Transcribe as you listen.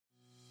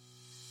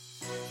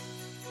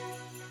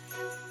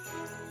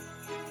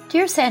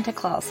Dear Santa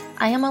Claus,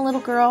 I am a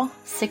little girl,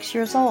 6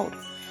 years old.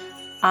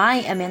 I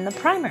am in the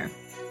primer.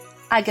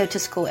 I go to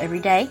school every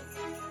day.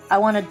 I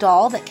want a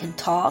doll that can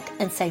talk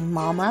and say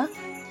mama,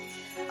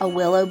 a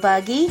willow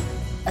buggy,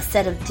 a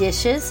set of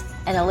dishes,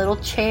 and a little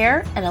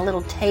chair and a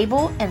little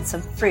table and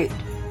some fruit.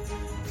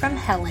 From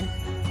Helen.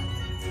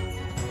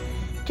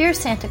 Dear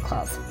Santa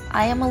Claus,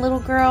 I am a little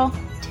girl,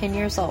 10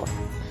 years old.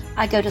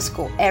 I go to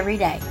school every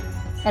day,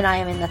 and I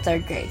am in the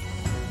 3rd grade.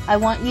 I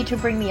want you to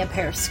bring me a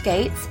pair of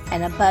skates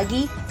and a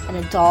buggy and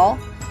a doll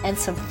and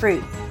some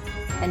fruit,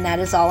 and that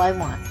is all I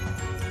want.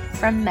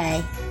 From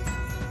May.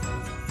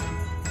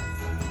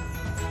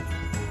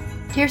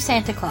 Dear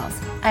Santa Claus,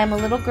 I am a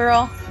little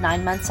girl,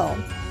 9 months old.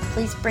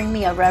 Please bring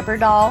me a rubber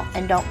doll,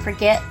 and don't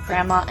forget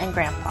Grandma and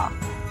Grandpa.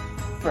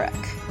 Brooke.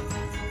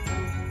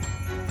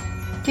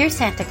 Dear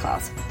Santa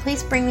Claus,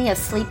 please bring me a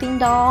sleeping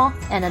doll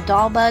and a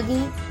doll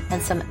buggy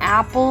and some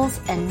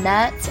apples and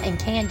nuts and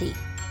candy.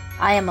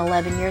 I am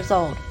 11 years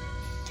old.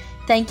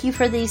 Thank you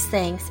for these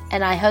things,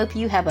 and I hope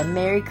you have a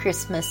Merry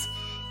Christmas.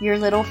 Your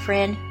little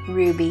friend,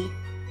 Ruby.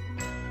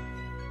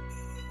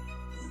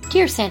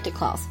 Dear Santa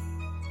Claus,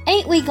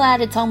 ain't we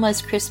glad it's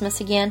almost Christmas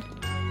again?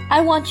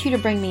 I want you to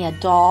bring me a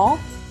doll,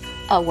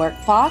 a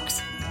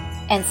workbox,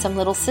 and some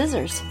little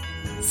scissors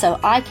so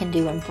I can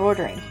do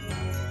embroidering.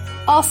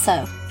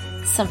 Also,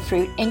 some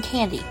fruit and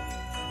candy.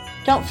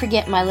 Don't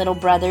forget my little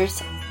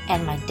brothers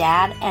and my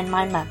dad and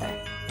my mother,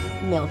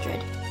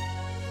 Mildred.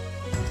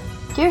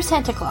 Dear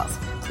Santa Claus,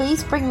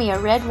 please bring me a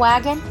red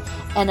wagon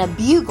and a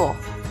bugle,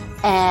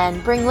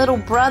 and bring little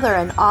brother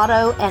an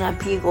auto and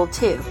a bugle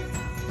too.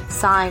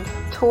 Signed,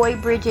 Toy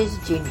Bridges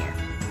Jr.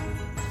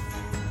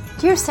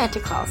 Dear Santa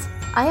Claus,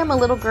 I am a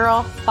little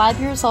girl, 5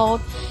 years old,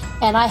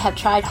 and I have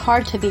tried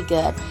hard to be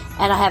good,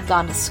 and I have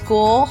gone to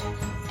school,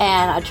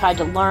 and I tried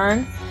to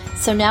learn.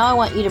 So now I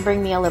want you to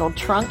bring me a little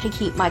trunk to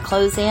keep my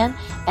clothes in,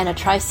 and a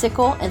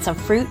tricycle, and some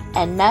fruit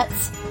and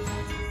nuts,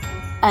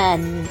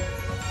 and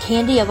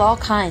candy of all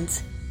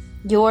kinds.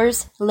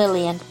 Yours,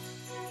 Lillian.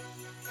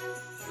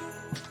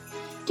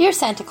 Dear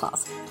Santa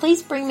Claus,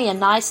 please bring me a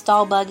nice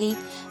doll buggy,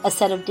 a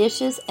set of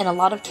dishes, and a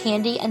lot of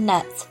candy and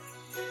nuts.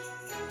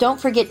 Don't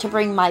forget to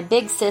bring my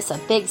big sis a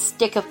big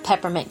stick of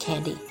peppermint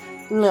candy.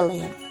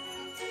 Lillian.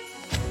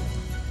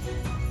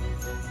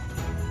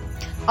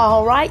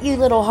 All right, you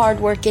little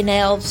hard-working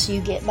elves, you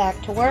get back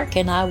to work,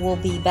 and I will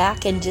be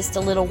back in just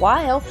a little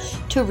while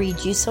to read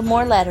you some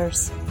more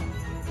letters.